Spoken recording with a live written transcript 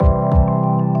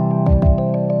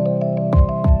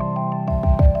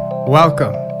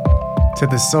Welcome to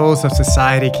the Souls of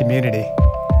Society community.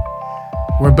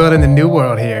 We're building the new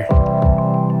world here.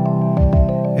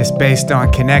 It's based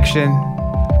on connection,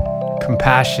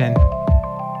 compassion,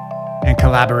 and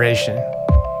collaboration.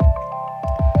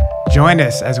 Join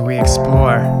us as we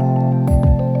explore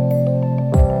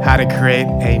how to create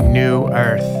a new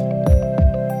earth.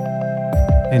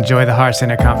 Enjoy the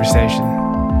heart-centered conversation.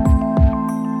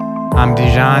 I'm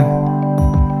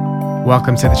Dijon.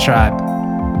 Welcome to the tribe.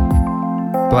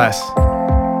 Bless.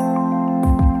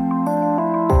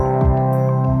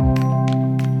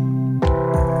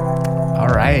 All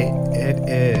right, it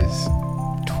is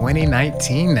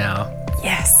 2019 now.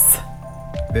 Yes.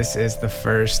 This is the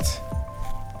first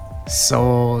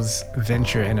Souls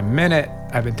venture in a minute.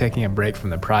 I've been taking a break from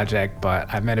the project,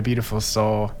 but I met a beautiful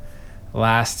soul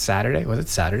last Saturday. Was it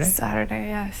Saturday? Saturday,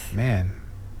 yes. Man,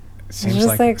 it seems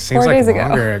just like 4 days ago.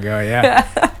 Longer ago,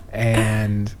 yeah.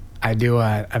 And I do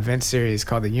an event series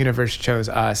called The Universe Chose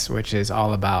Us, which is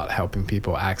all about helping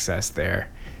people access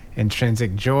their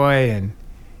intrinsic joy. And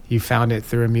you found it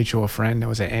through a mutual friend.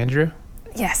 Was it Andrew?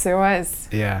 Yes, it was.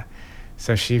 Yeah.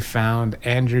 So she found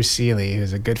Andrew Seeley,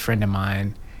 who's a good friend of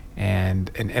mine and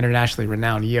an internationally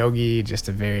renowned yogi, just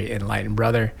a very enlightened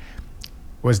brother,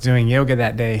 was doing yoga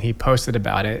that day. He posted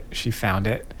about it. She found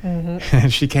it. Mm-hmm.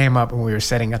 And she came up when we were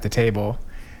setting up the table.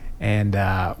 And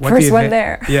first one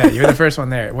there. Yeah, you're the first one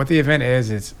there. What the event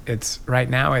is, it's right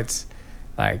now it's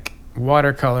like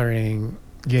watercoloring,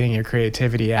 getting your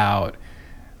creativity out,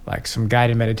 like some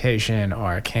guided meditation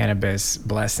or a cannabis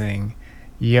blessing,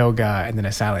 yoga, and then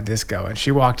a silent disco. And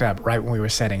she walked up right when we were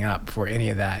setting up for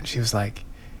any of that. And she was like,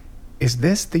 "Is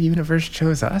this The Universe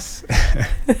Chose Us?"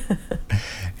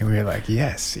 And we were like,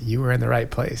 "Yes, you were in the right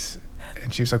place."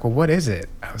 And she was like, "Well, what is it?"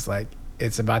 I was like,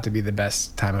 "It's about to be the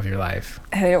best time of your life."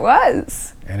 And it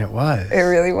was. And it was. It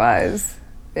really was.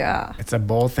 Yeah. It's a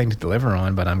bold thing to deliver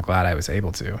on, but I'm glad I was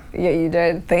able to. Yeah, you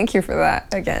did. Thank you for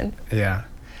that again. Yeah.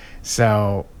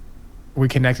 So we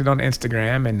connected on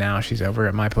Instagram, and now she's over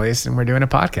at my place, and we're doing a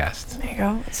podcast. There you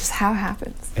go. It's just how it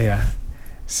happens. Yeah.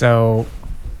 So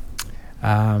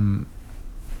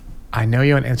I know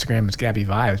you on Instagram as Gabby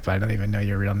Vibes, but I don't even know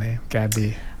your real name.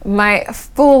 Gabby. My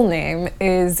full name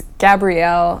is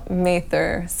Gabrielle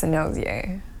Mather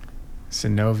Senozier.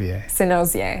 Synovier.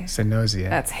 Senozier. Synozier.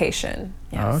 That's Haitian.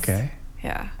 Yes. Oh, okay.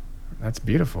 Yeah. That's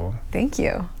beautiful. Thank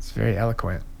you. It's very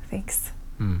eloquent. Thanks.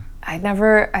 Mm. I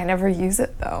never use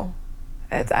it though.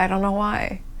 I don't know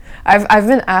why. I've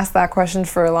been asked that question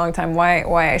for a long time, why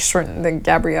I shortened the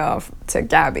Gabrielle to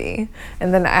Gabby.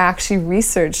 And then I actually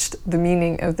researched the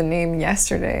meaning of the name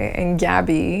yesterday, and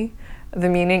Gabby, the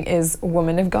meaning is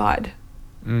woman of God.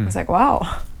 I was like,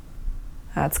 wow,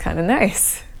 that's kind of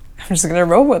nice. I'm just gonna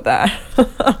roll with that.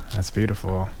 That's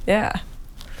beautiful. Yeah.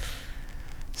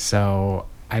 So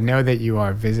I know that you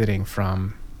are visiting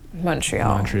from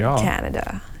Montreal,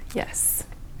 Canada. Yes.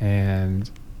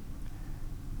 And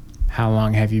how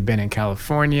long have you been in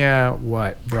California?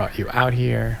 What brought you out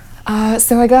here?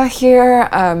 So I got here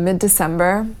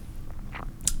mid-December,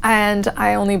 and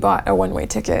I only bought a one-way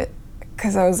ticket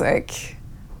because I was like,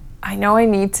 I know I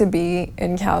need to be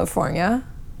in California.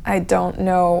 I don't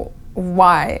know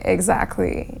why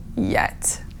exactly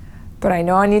yet, but I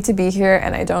know I need to be here,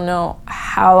 and I don't know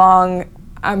how long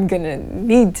I'm gonna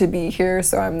need to be here,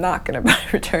 so I'm not gonna buy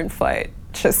a return flight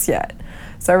just yet.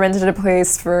 So I rented a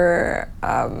place for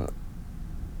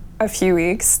a few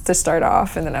weeks to start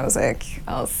off, and then I was like,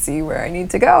 I'll see where I need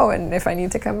to go and if I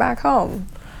need to come back home.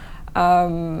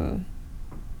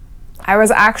 I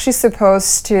was actually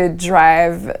supposed to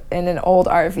drive in an old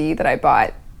RV that I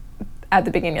bought at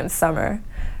the beginning of the summer.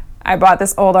 I bought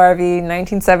this old RV,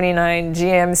 1979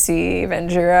 GMC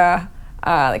Ventura,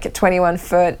 like a 21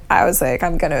 foot. I was like,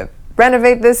 I'm gonna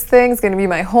renovate this thing. It's gonna be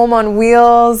my home on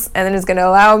wheels, and then it's gonna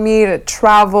allow me to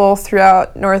travel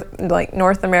throughout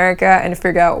North America and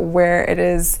figure out where it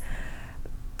is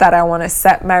that I want to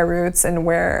set my roots and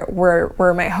where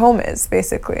my home is,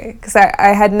 basically. Because I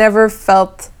had never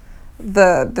felt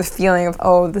the feeling of,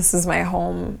 oh, this is my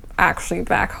home actually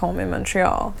back home in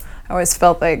Montreal. I always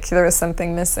felt like there was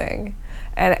something missing.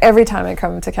 And every time I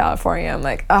come to California, I'm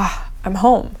like, I'm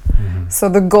home. Mm-hmm. So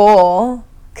the goal,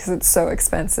 because it's so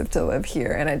expensive to live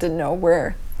here and I didn't know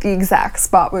where the exact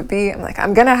spot would be, I'm like,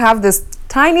 I'm gonna have this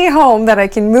tiny home that I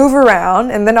can move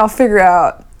around, and then I'll figure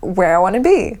out where I want to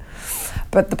be.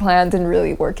 But the plan didn't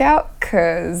really work out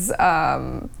because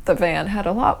the van had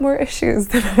a lot more issues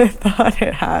than I thought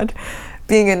it had,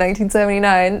 being in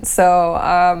 1979. So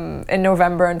in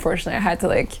November, unfortunately, I had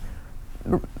to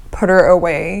put her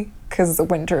away because the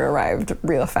winter arrived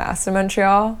real fast in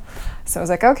Montreal. So I was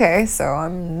like, okay, so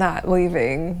I'm not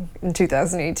leaving in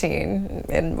 2018,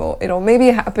 and it'll maybe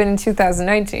happen in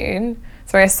 2019.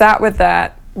 So I sat with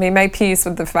that, made my peace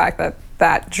with the fact that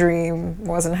that dream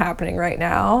wasn't happening right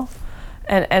now,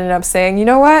 and ended up saying, you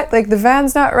know what, like the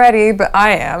van's not ready, but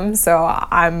I am, so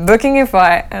I'm booking a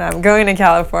flight and I'm going to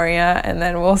California, and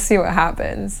then we'll see what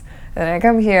happens. And then I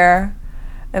come here,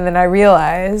 and then I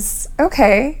realized,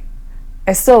 okay,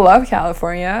 I still love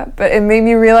California, but it made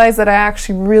me realize that I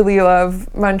actually really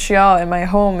love Montreal and my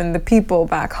home and the people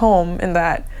back home, and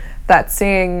that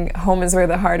saying home is where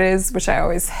the heart is, which I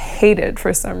always hated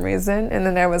for some reason. And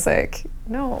then I was like,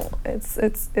 no,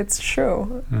 it's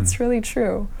true. It's really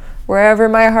true. Wherever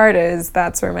my heart is,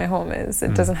 that's where my home is.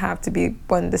 It doesn't have to be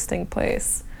one distinct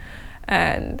place.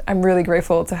 And I'm really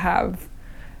grateful to have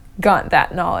got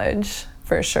that knowledge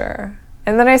for sure.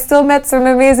 And then I still met some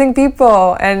amazing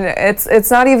people, and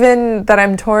it's not even that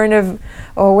I'm torn of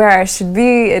where I should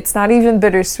be. It's not even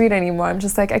bittersweet anymore. I'm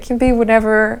just like, I can be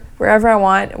wherever I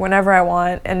want, whenever I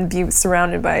want, and be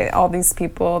surrounded by all these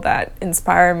people that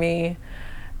inspire me.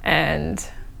 And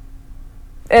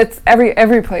it's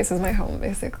every place is my home,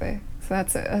 basically. So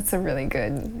that's a really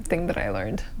good thing that I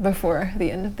learned before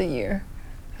the end of the year.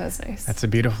 That was nice. That's a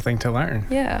beautiful thing to learn.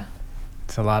 Yeah.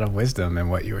 It's a lot of wisdom in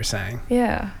what you were saying.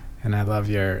 Yeah. And I love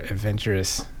your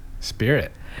adventurous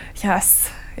spirit.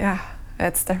 Yes. Yeah.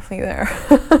 It's definitely there.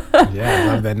 Yeah, I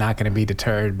love that. Not going to be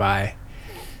deterred by,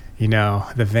 the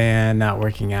van not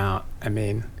working out. I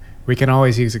mean, we can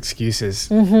always use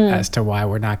excuses as to why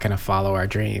we're not going to follow our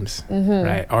dreams,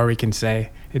 right? Or we can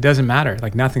say, it doesn't matter.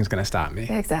 Like, nothing's going to stop me.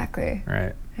 Exactly.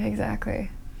 Right.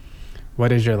 Exactly.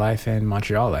 What is your life in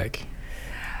Montreal like?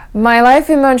 My life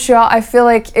in Montreal, I feel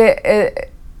like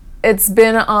it's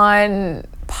been on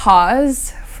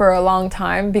pause for a long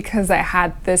time because I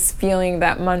had this feeling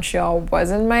that Montreal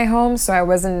wasn't my home, so I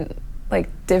wasn't like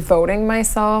devoting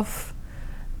myself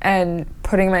and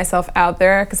putting myself out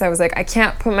there, because I was like, I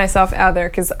can't put myself out there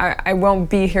because I won't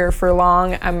be here for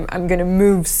long. I'm gonna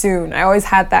move soon. I always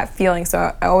had that feeling,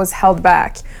 so I always held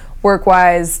back,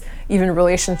 work-wise, even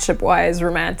relationship-wise,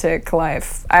 romantic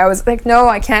life. I was like, no,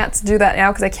 I can't do that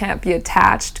now because I can't be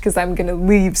attached because I'm gonna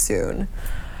leave soon.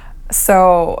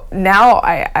 So now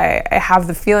I have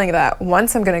the feeling that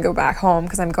once I'm going to go back home,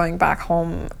 because I'm going back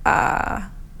home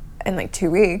in like 2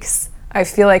 weeks, I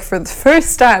feel like for the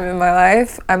first time in my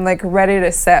life, I'm like ready to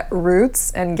set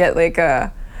roots and get like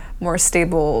a more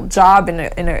stable job in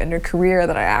a career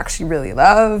that I actually really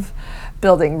love,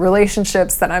 building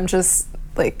relationships that I'm just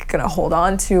like going to hold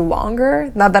on to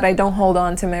longer. Not that I don't hold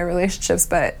on to my relationships,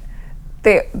 but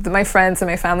my friends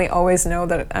and my family always know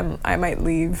that I might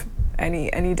leave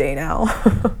any day now.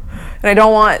 And I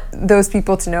don't want those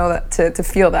people to know that, to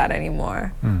feel that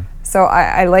anymore. So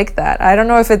I like that. I don't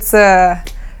know if it's a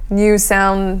new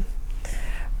sound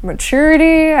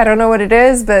maturity, I don't know what it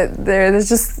is, but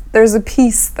there's a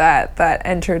peace that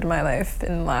entered my life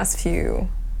in the last few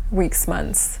weeks,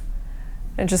 months,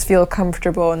 and just feel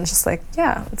comfortable and just like,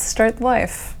 yeah, let's start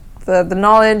life. The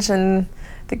knowledge and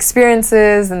the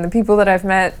experiences and the people that I've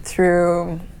met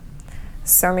through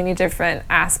so many different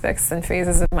aspects and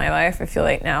phases of my life, I feel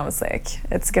like now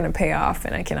it's gonna pay off,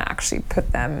 and I can actually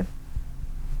put them,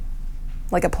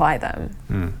 like apply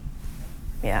them.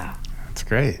 Yeah. That's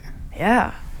great.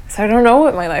 Yeah. So I don't know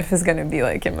what my life is gonna be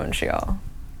like in Montreal,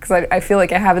 because I feel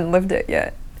like I haven't lived it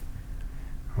yet.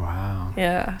 Wow.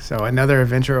 Yeah. So another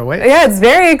adventure awaits. Yeah, it's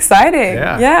very exciting.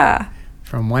 Yeah.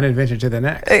 From one adventure to the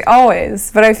next.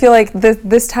 Always. But I feel like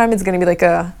this time it's gonna be like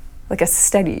a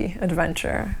steady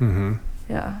adventure.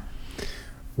 Yeah.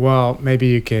 Well, maybe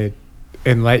you could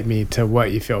enlighten me to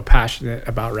what you feel passionate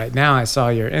about right now. I saw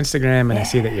your Instagram, and I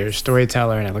see that you're a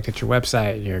storyteller, and I looked at your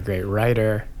website. You're a great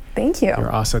writer. Thank you. You're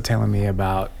also telling me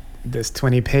about this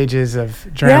 20 pages of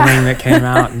journaling that came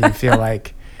out, and you feel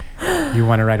like you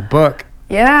want to write a book.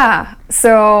 Yeah.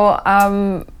 So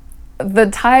the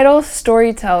title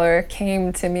Storyteller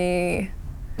came to me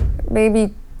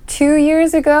maybe 2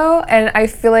 years ago, and I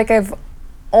feel like I've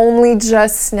only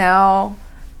just now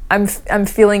I'm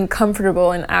feeling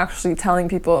comfortable in actually telling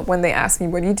people when they ask me,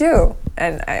 what do you do?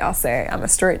 And I'll say, I'm a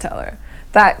storyteller.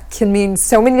 That can mean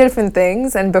so many different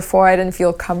things, and before I didn't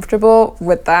feel comfortable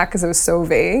with that because it was so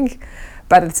vague,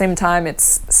 but at the same time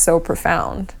it's so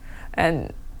profound.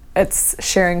 And it's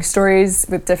sharing stories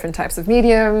with different types of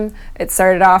medium. It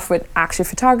started off with actually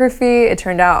photography. It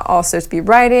turned out also to be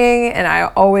writing, and I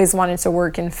always wanted to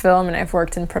work in film, and I've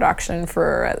worked in production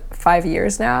for 5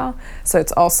 years now. So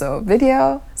it's also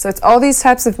video. So it's all these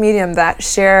types of medium that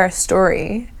share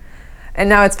story. And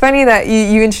now it's funny that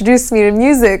you introduced me to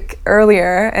music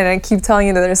earlier, and I keep telling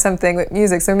you that there's something with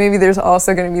music. So maybe there's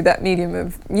also going to be that medium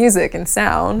of music and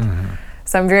sound.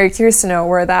 So I'm very curious to know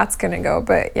where that's going to go.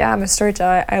 But yeah, I'm a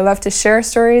storyteller. I love to share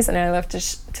stories, and I love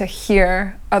to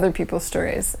hear other people's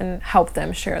stories and help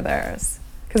them share theirs.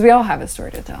 Because we all have a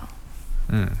story to tell.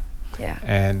 Yeah.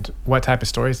 And what type of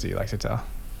stories do you like to tell?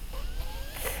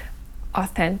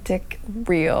 Authentic,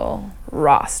 real,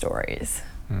 raw stories.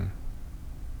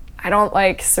 I don't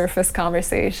like surface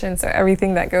conversation, so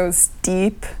everything that goes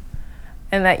deep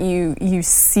and that you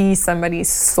see somebody's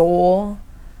soul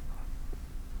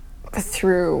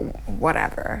through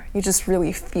whatever. You just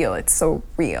really feel it's so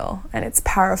real and it's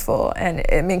powerful and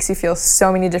it makes you feel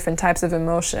so many different types of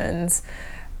emotions.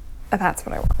 That's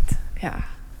what I want. Yeah.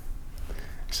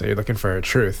 So you're looking for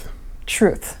truth.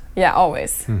 Truth. Yeah,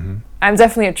 always. I'm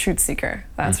definitely a truth seeker.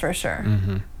 That's for sure.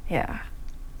 Yeah.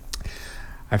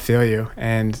 I feel you.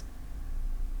 And,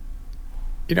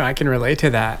 you know, I can relate to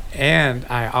that. And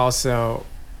I also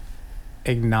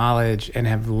acknowledge and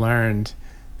have learned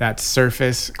that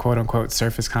surface, quote unquote,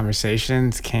 surface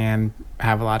conversations can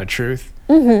have a lot of truth,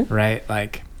 right?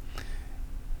 Like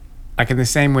in the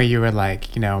same way you were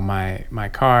like, you know, my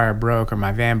car broke or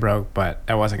my van broke, but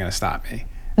that wasn't going to stop me,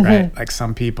 right? Like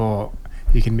some people,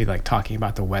 you can be like talking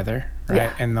about the weather, right?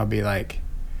 Yeah. And they'll be like,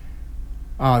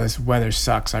 oh, this weather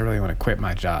sucks. I really want to quit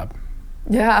my job.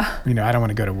 Yeah. You know, I don't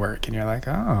want to go to work. And you're like,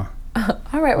 oh.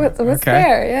 All right, what's okay.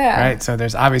 there? Yeah. Right. So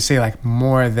there's obviously like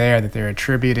more there that they're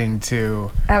attributing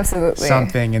to Absolutely.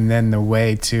 something, and then the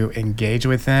way to engage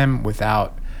with them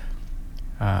without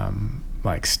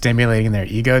like stimulating their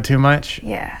ego too much.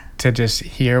 Yeah. To just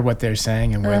hear what they're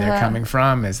saying and where they're coming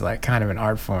from is like kind of an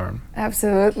art form.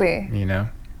 Absolutely. You know?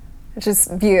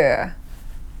 Just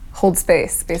hold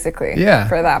space basically. Yeah.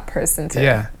 For that person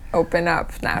to open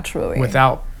up naturally.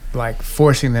 Without like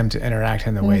forcing them to interact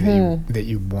in the way that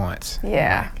you want.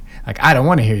 Yeah. Like I don't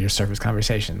want to hear your surface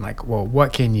conversation. Like, well,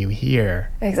 what can you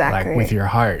hear? Exactly. Like with your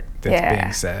heart that's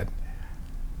being said.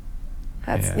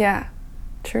 That's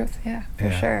truth. Yeah,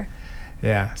 for sure.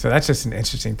 Yeah. So that's just an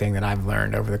interesting thing that I've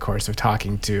learned over the course of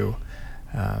talking to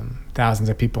thousands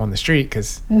of people on the street.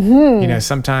 Because you know,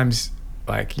 sometimes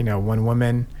like, you know, one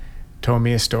woman told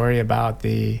me a story about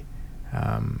the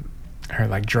her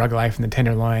like drug life in the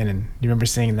Tenderloin, and you remember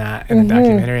seeing that in the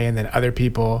documentary. And then other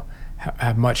people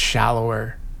have much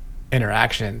shallower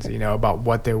interactions, you know, about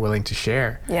what they're willing to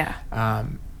share. Yeah.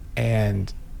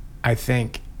 And I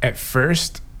think at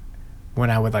first when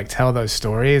I would like tell those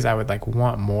stories, I would like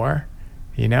want more,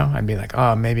 you know. I'd be like,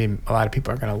 oh, maybe a lot of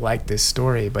people are gonna like this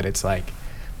story, but it's like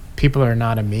people are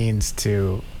not a means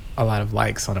to a lot of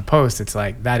likes on a post. It's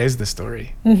like that is the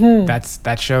story.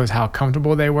 That shows how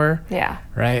comfortable they were. Yeah.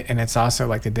 Right. And it's also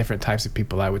like the different types of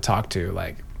people I would talk to.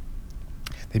 Like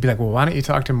they'd be like, well, why don't you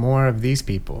talk to more of these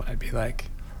people? I'd be like,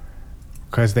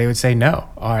 because they would say no,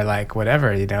 or like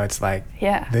whatever, you know. It's like,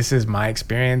 this is my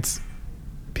experience.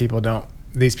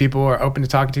 These people are open to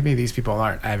talking to me, these people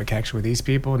aren't. I have a connection with these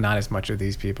people, not as much with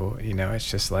these people, you know. It's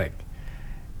just like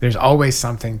there's always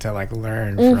something to like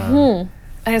learn from.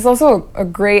 And it's also a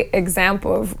great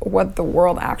example of what the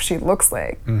world actually looks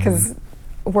like, because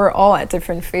we're all at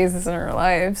different phases in our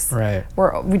lives. Right.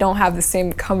 We don't have the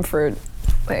same comfort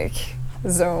like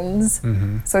zones.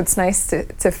 So it's nice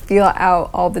to feel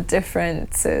out all the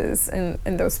differences in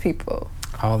those people.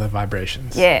 All the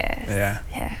vibrations. Yes. Yeah.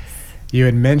 Yes. You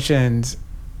had mentioned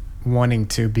wanting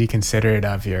to be considerate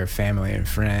of your family and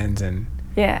friends, and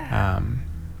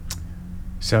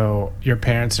so your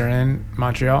parents are in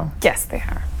Montreal? Yes, they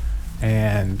are.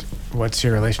 And what's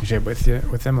your relationship with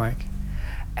them like?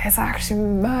 It's actually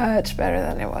much better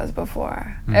than it was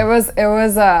before. It was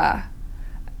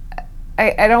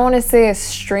I don't want to say a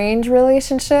strange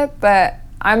relationship, but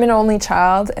I'm an only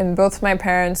child, and both my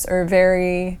parents are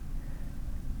very.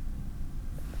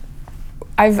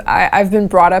 I've been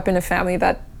brought up in a family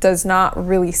that does not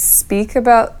really speak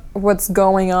about what's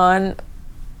going on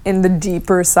in the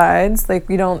deeper sides. Like,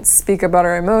 we don't speak about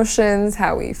our emotions,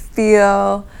 how we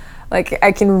feel. Like,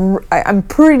 I'm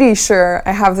pretty sure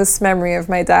I have this memory of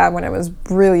my dad when I was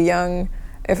really young.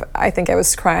 I think I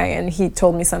was crying, and he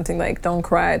told me something like, don't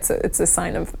cry, it's a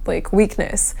sign of like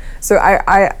weakness. So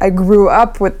I grew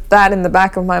up with that in the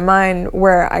back of my mind,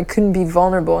 where I couldn't be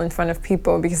vulnerable in front of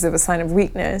people because of a sign of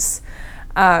weakness,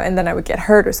 and then I would get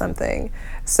hurt or something.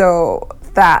 So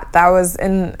that was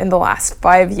in the last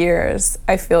 5 years.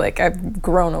 I feel like I've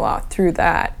grown a lot through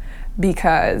that,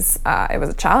 because it was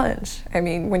a challenge. I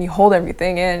mean, when you hold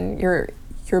everything in, you're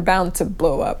bound to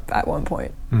blow up at one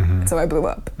point. So I blew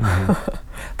up.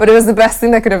 But it was the best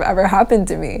thing that could have ever happened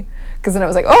to me, because then I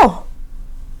was like, oh,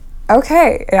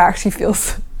 okay, it actually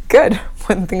feels good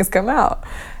when things come out.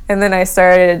 And then I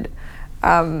started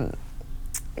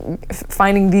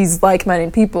finding these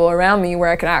like-minded people around me where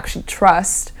I could actually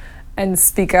trust and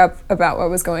speak up about what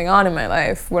was going on in my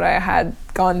life, what I had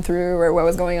gone through or what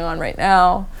was going on right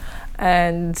now,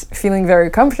 and feeling very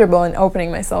comfortable and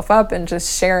opening myself up and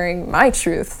just sharing my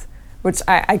truth, which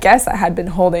I guess I had been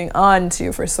holding on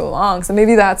to for so long. So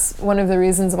maybe that's one of the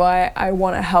reasons why I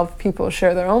want to help people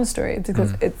share their own story,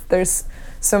 because there's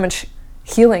so much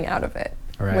healing out of it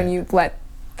when you let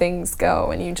things go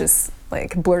and you just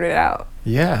like blurt it out.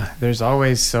 Yeah, there's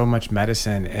always so much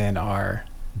medicine in our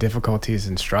difficulties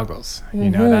and struggles. You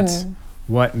know, that's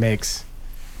what makes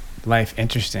life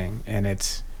interesting, and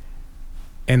it's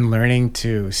in learning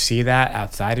to see that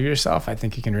outside of yourself. I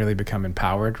think you can really become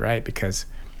empowered, right? Because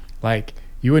like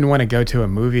you wouldn't want to go to a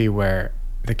movie where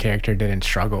the character didn't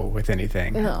struggle with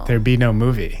anything. No. There'd be no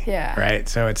movie. Yeah. Right?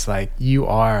 So it's like you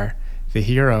are the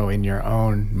hero in your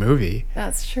own movie.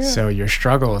 That's true. So your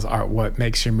struggles are what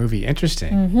makes your movie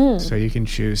interesting. So you can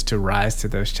choose to rise to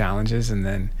those challenges and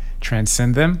then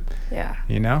transcend them. Yeah.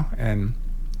 You know, and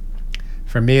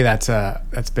for me that's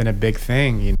been a big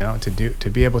thing, you know, to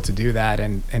be able to do that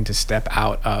and to step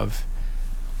out of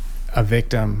a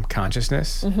victim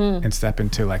consciousness and step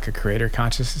into like a creator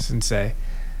consciousness and say,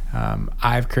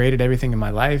 I've created everything in my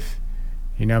life,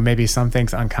 you know, maybe some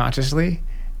things unconsciously,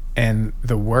 and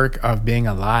the work of being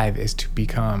alive is to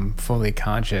become fully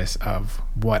conscious of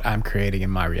what I'm creating in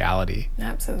my reality.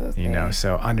 Absolutely. You know,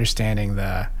 so understanding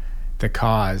the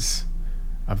cause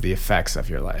of the effects of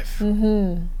your life.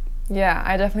 Yeah,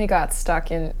 I definitely got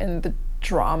stuck in the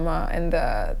drama and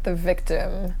the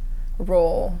victim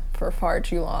role for far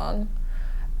too long.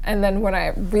 And then when I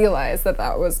realized that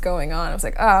was going on, I was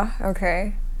like,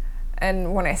 okay.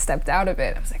 And when I stepped out of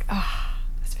it, I was like,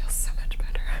 this feels so much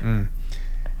better.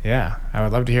 Yeah, I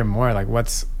would love to hear more. Like,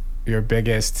 what's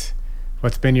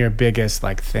been your biggest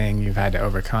like thing you've had to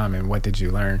overcome, and what did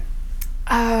you learn?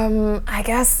 I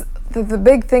guess the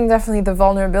big thing, definitely the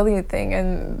vulnerability thing,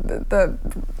 and the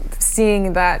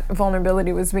seeing that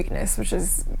vulnerability was weakness, which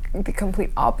is the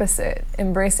complete opposite.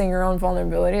 Embracing your own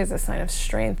vulnerability is a sign of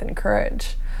strength and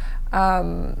courage.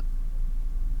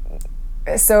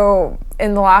 So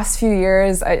in the last few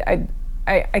years, I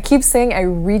keep saying I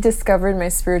rediscovered my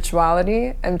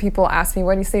spirituality, and people ask me,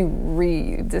 why do you say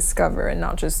rediscover and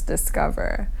not just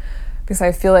discover? Because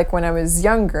I feel like when I was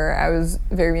younger, I was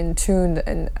very in tune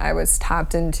and I was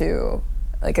tapped into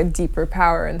like a deeper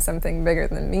power and something bigger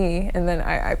than me. And then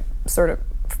I sort of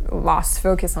lost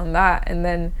focus on that. And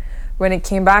then when it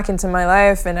came back into my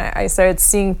life and I started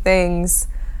seeing things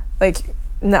like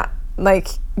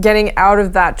getting out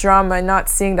of that drama and not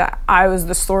seeing that I was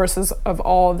the sources of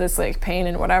all this like pain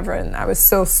and whatever, and I was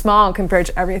so small compared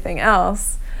to everything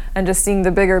else, and just seeing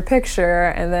the bigger picture.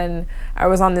 And then I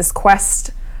was on this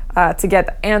quest to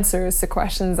get answers to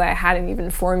questions I hadn't even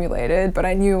formulated, but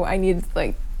I knew I needed to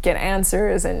like get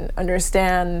answers and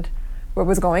understand what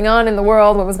was going on in the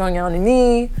world, what was going on in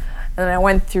me. And then I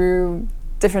went through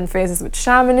different phases with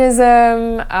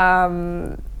shamanism,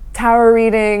 tarot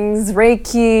readings,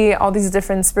 Reiki, all these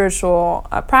different spiritual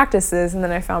practices, and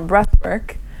then I found breath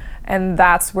work, and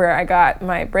that's where I got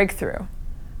my breakthrough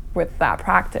with that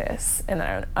practice. And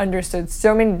I understood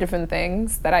so many different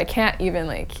things that I can't even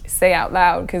like say out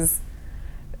loud,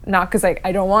 not because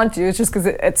I don't want to, it's just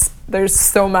because there's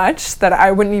so much that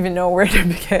I wouldn't even know where to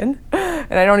begin,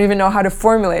 and I don't even know how to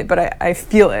formulate, but I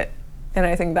feel it, and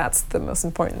I think that's the most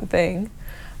important thing.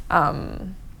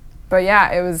 But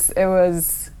yeah, it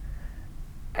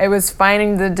was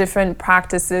finding the different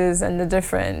practices and the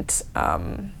different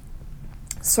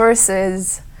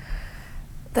sources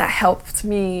that helped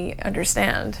me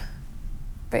understand,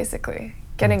 basically,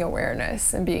 getting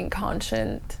awareness and being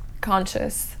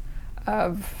conscious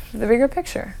of the bigger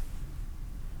picture.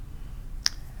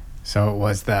 So it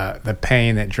was the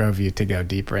pain that drove you to go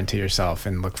deeper into yourself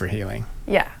and look for healing.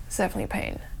 Yeah, it's definitely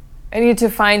pain. I need to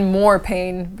find more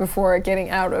pain before getting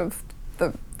out of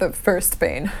the first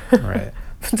pain. Right.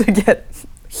 To get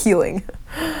healing.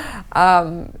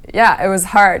 Yeah, it was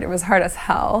hard. It was hard as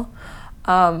hell.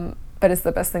 But it's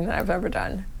the best thing that I've ever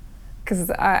done.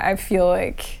 Because I feel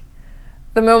like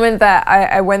the moment that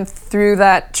I went through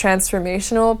that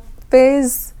transformational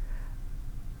phase,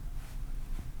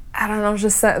 I don't know,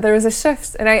 just there was a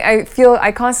shift. And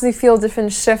I constantly feel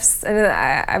different shifts. And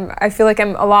I feel like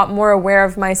I'm a lot more aware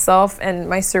of myself and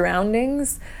my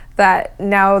surroundings, that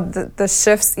now the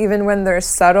shifts, even when they're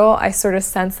subtle, I sort of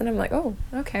sense and I'm like, oh,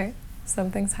 okay,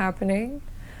 something's happening.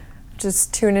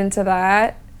 Just tune into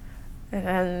that and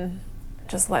then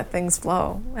just let things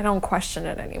flow. I don't question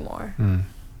it anymore.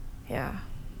 Yeah.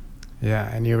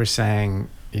 Yeah, and you were saying,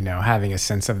 having a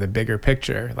sense of the bigger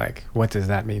picture. Like, what does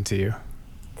that mean to you?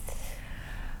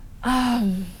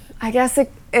 I guess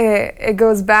it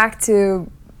goes back to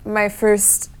my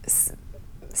first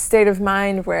state of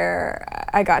mind where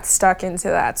I got stuck into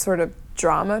that sort of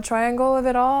drama triangle of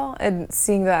it all, and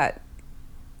seeing that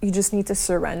you just need to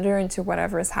surrender into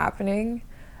whatever is happening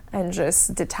and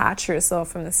just detach yourself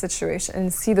from the situation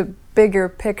and see the bigger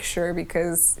picture,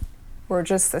 because we're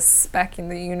just a speck in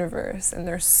the universe and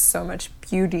there's so much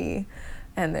beauty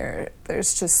and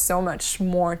there's just so much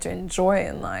more to enjoy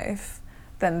in life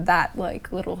than that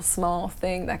like little small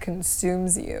thing that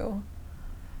consumes you.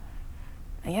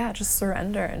 And yeah, just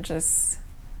surrender and just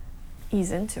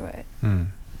ease into it.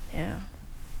 Yeah.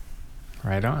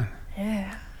 Right on.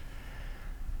 Yeah.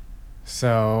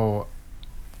 So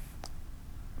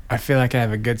I feel like I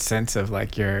have a good sense of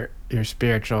like your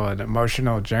spiritual and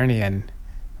emotional journey. And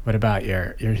what about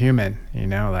your human,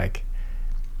 like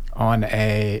on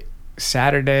a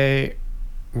Saturday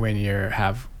when you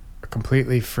have a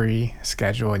completely free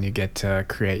schedule and you get to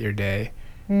create your day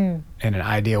in an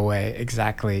ideal way,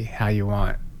 exactly how you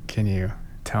want. Can you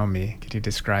tell me? Could you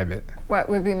describe it? What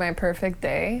would be my perfect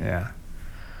day? Yeah.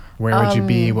 Where would you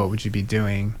be? What would you be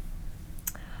doing?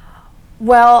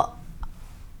 Well,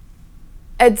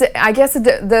 I guess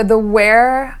the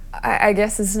where, I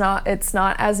guess it's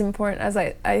not as important as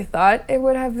I thought it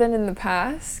would have been in the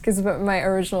past, because my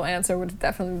original answer would have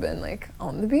definitely been like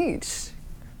on the beach,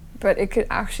 but it could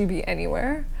actually be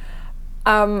anywhere.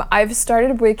 I've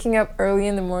started waking up early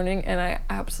in the morning and I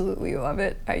absolutely love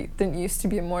it. I didn't used to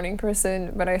be a morning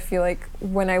person, but I feel like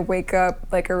when I wake up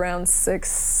like around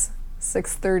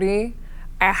 6:30,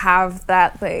 I have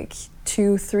that like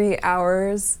 2-3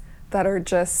 hours that are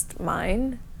just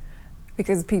mine,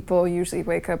 because people usually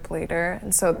wake up later,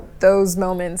 and so those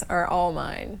moments are all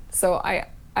mine. So I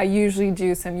usually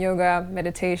do some yoga,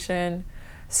 meditation,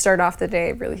 start off the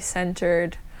day really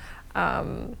centered.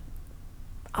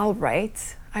 I'll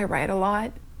write. I write a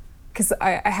lot because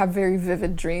I have very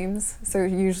vivid dreams. So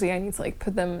usually I need to like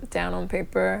put them down on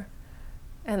paper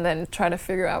and then try to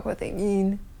figure out what they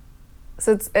mean.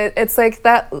 So it's like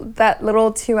that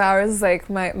little 2 hours is like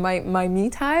my me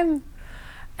time.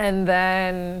 And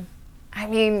then, I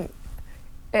mean,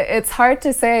 it's hard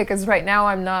to say because right now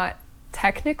I'm not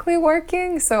technically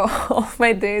working. So all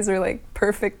my days are like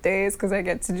perfect days because I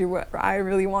get to do what I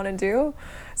really want to do.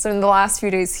 So in the last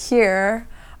few days here,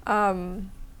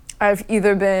 I've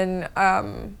either been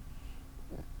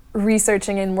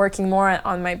researching and working more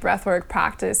on my breathwork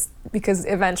practice, because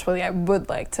eventually I would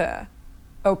like to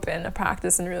open a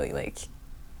practice and really like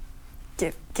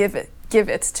give it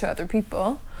to other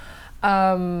people.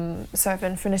 So I've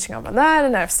been finishing up on that,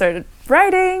 and I've started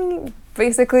writing.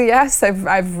 Basically, yes,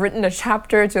 I've written a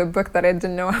chapter to a book that I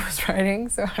didn't know I was writing.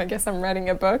 So I guess I'm writing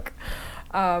a book.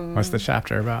 What's the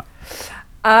chapter about?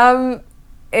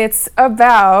 It's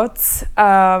about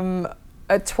a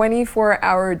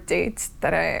 24-hour date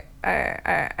that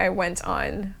I went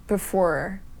on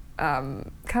before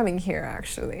coming here,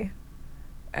 actually.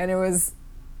 And it was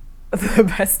the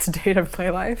best date of my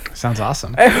life. Sounds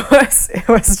awesome.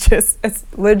 It's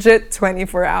legit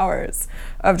 24 hours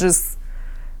of just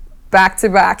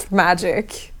back-to-back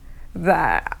magic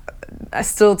that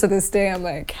still to this day I'm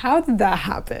like, how did that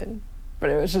happen? But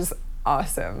it was just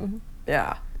awesome.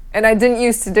 Yeah. And I didn't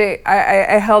used to date.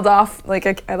 I held off, like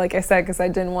I said, because I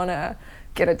didn't want to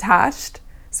get attached.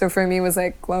 So for me, it was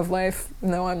like, love life.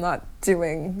 No, I'm not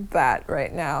doing that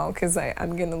right now because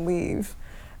I'm going to leave.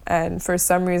 And for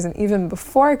some reason, even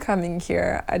before coming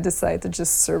here, I decided to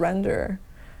just surrender.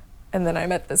 And then I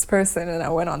met this person and I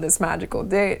went on this magical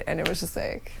date, and it was just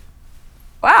like,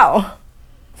 wow,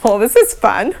 well, this is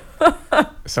fun.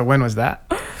 So when was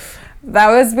that?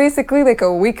 That was basically like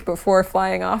a week before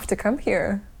flying off to come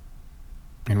here.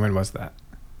 And when was that?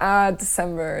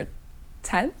 December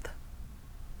 10th.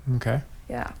 Okay.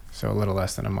 Yeah. So a little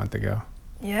less than a month ago.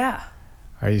 Yeah.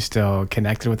 Are you still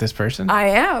connected with this person? I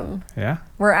am. Yeah?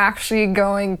 We're actually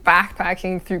going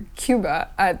backpacking through Cuba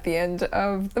at the end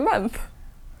of the month.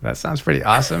 That sounds pretty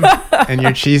awesome. And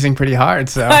you're cheesing pretty hard,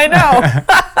 so. I know.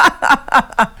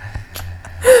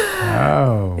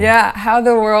 Oh. Yeah, how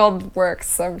the world works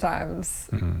sometimes.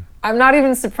 Mm-hmm. I'm not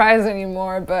even surprised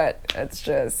anymore, but it's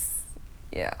just,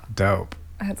 yeah. Dope.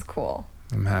 That's cool.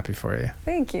 I'm happy for you.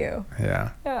 Thank you.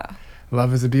 Yeah. Yeah.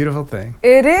 Love is a beautiful thing.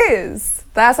 It is.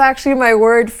 That's actually my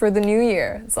word for the new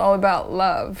year. It's all about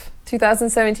love.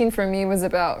 2017 for me was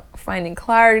about finding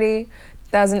clarity.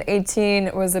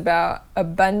 2018 was about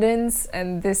abundance.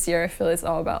 And this year I feel it's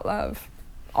all about love.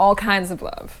 All kinds of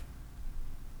love.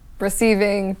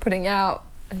 Receiving, putting out,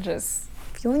 and just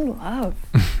feeling love.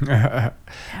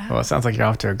 Well, it sounds like you're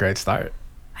off to a great start.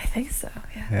 I think so.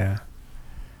 Yeah. Yeah.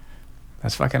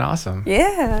 That's fucking awesome.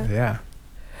 Yeah. Yeah.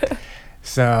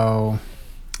 So,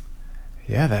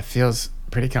 yeah, that feels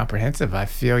pretty comprehensive. I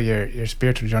feel your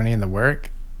spiritual journey and the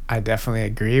work. I definitely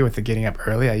agree with the getting up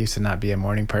early. I used to not be a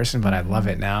morning person, but I love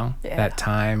it now. Yeah. That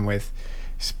time with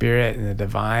spirit and the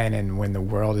divine, and when the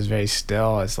world is very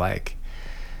still, is like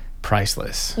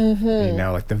priceless. You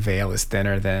know, like the veil is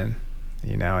thinner then,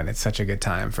 you know, and it's such a good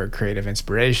time for creative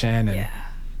inspiration and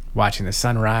watching the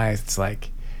sunrise. It's like,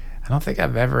 I don't think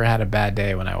I've ever had a bad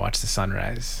day when I watch the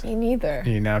sunrise. Me neither.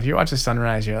 You know, if you watch the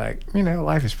sunrise, you're like, you know,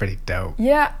 life is pretty dope.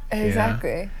 Yeah,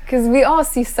 exactly. Because we all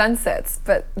see sunsets,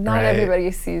 but not Right. everybody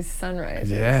sees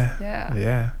sunrises.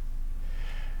 Yeah.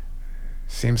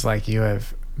 Seems like you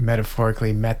have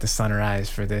metaphorically met the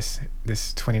sunrise for this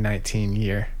 2019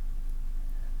 year.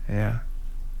 Yeah.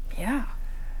 Yeah.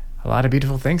 A lot of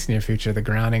beautiful things in your future. The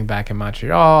grounding back in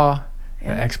Montreal, the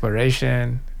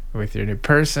exploration with your new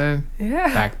person,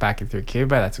 backpacking through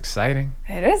Cuba. That's exciting.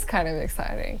 It is kind of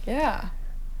exciting. Yeah.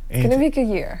 It's going to be a good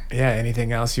year. Yeah.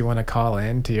 Anything else you want to call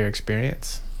in to your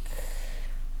experience?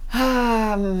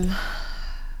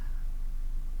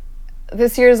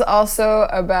 This year is also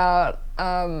about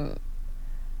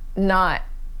not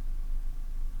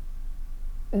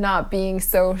being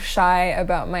so shy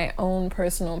about my own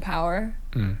personal power.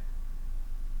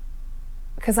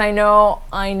 Because I know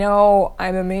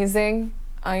I'm amazing.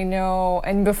 I know,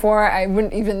 and before I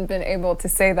wouldn't even been able to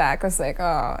say that because like,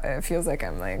 oh, it feels like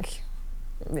I'm like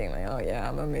being like, oh yeah,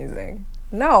 I'm amazing.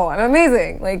 No, I'm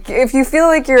amazing. Like if you feel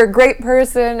like you're a great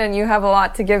person and you have a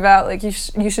lot to give out, like you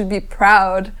should be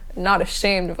proud, not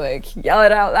ashamed of like yell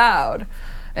it out loud.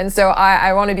 And so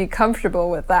I want to be comfortable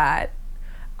with that,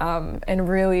 and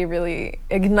really, really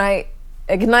ignite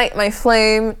my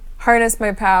flame, harness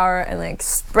my power, and like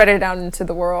spread it out into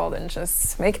the world and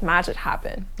just make magic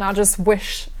happen. Not just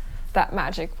wish that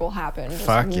magic will happen. Just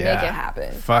make it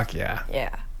happen. Fuck yeah.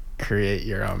 Yeah. Create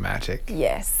your own magic.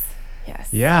 Yes.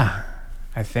 Yeah.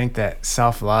 I think that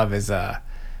self-love is a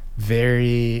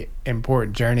very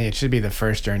important journey. It should be the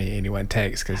first journey anyone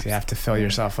takes because you have to fill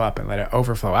yourself up and let it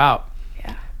overflow out.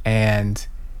 Yeah. And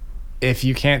if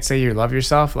you can't say you love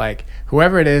yourself, like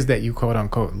whoever it is that you quote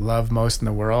unquote love most in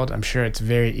the world, I'm sure it's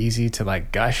very easy to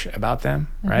like gush about them,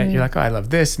 right? You're like, oh, I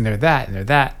love this and they're that and they're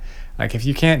that. Like if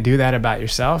you can't do that about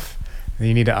yourself, then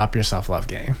you need to up your self-love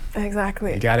game.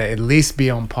 Exactly. You got to at least be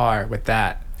on par with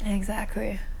that.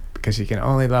 Exactly. Because you can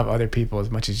only love other people as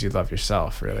much as you love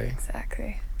yourself, really.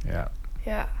 Exactly. Yeah.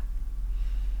 Yeah.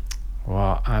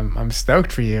 Well, I'm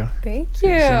stoked for you. Thank you.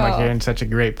 You seem like you're in such a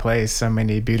great place. So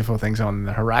many beautiful things on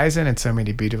the horizon and so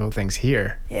many beautiful things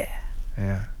here.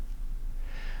 Yeah.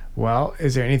 Well,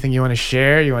 is there anything you want to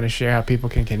share? You want to share how people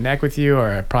can connect with you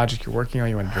or a project you're working on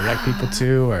you want to direct people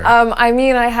to? Or I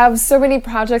mean, I have so many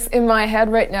projects in my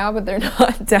head right now, but they're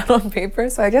not down on paper.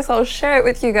 So I guess I'll share it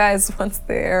with you guys once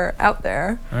they're out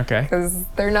there. Okay. Because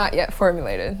they're not yet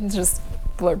formulated. It's just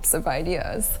blurbs of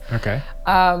ideas. Okay.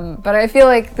 But I feel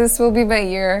like this will be my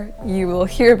year. You will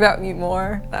hear about me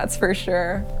more, that's for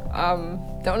sure.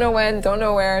 Don't know when, don't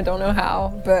know where, don't know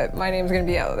how, but my name's gonna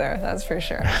be out there, that's for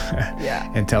sure.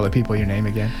 Yeah. And tell the people your name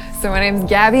again. So my name's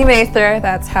Gabby Mather,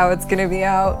 that's how it's gonna be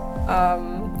out.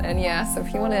 And yeah, so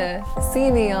if you wanna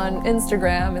see me on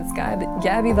Instagram, it's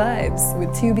Gabby Vibes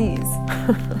with 2 B's.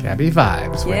 Gabby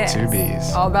Vibes Yes. with 2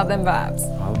 B's. All about them vibes.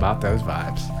 All about those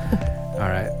vibes. All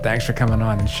right. Thanks for coming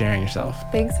on and sharing yourself.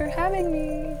 Thanks for having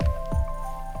me.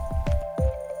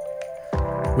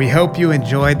 We hope you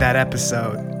enjoyed that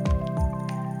episode.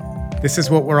 This is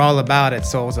what we're all about at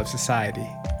Souls of Society.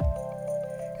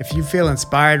 If you feel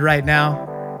inspired right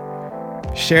now,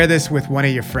 share this with one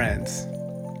of your friends.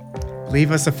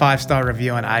 Leave us a 5-star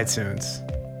review on iTunes.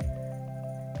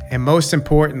 And most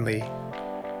importantly,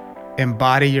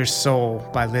 embody your soul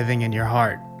by living in your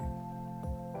heart.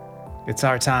 It's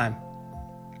our time.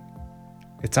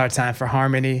 It's our time for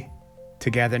harmony,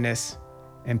 togetherness,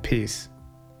 and peace.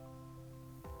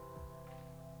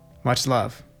 Much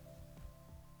love.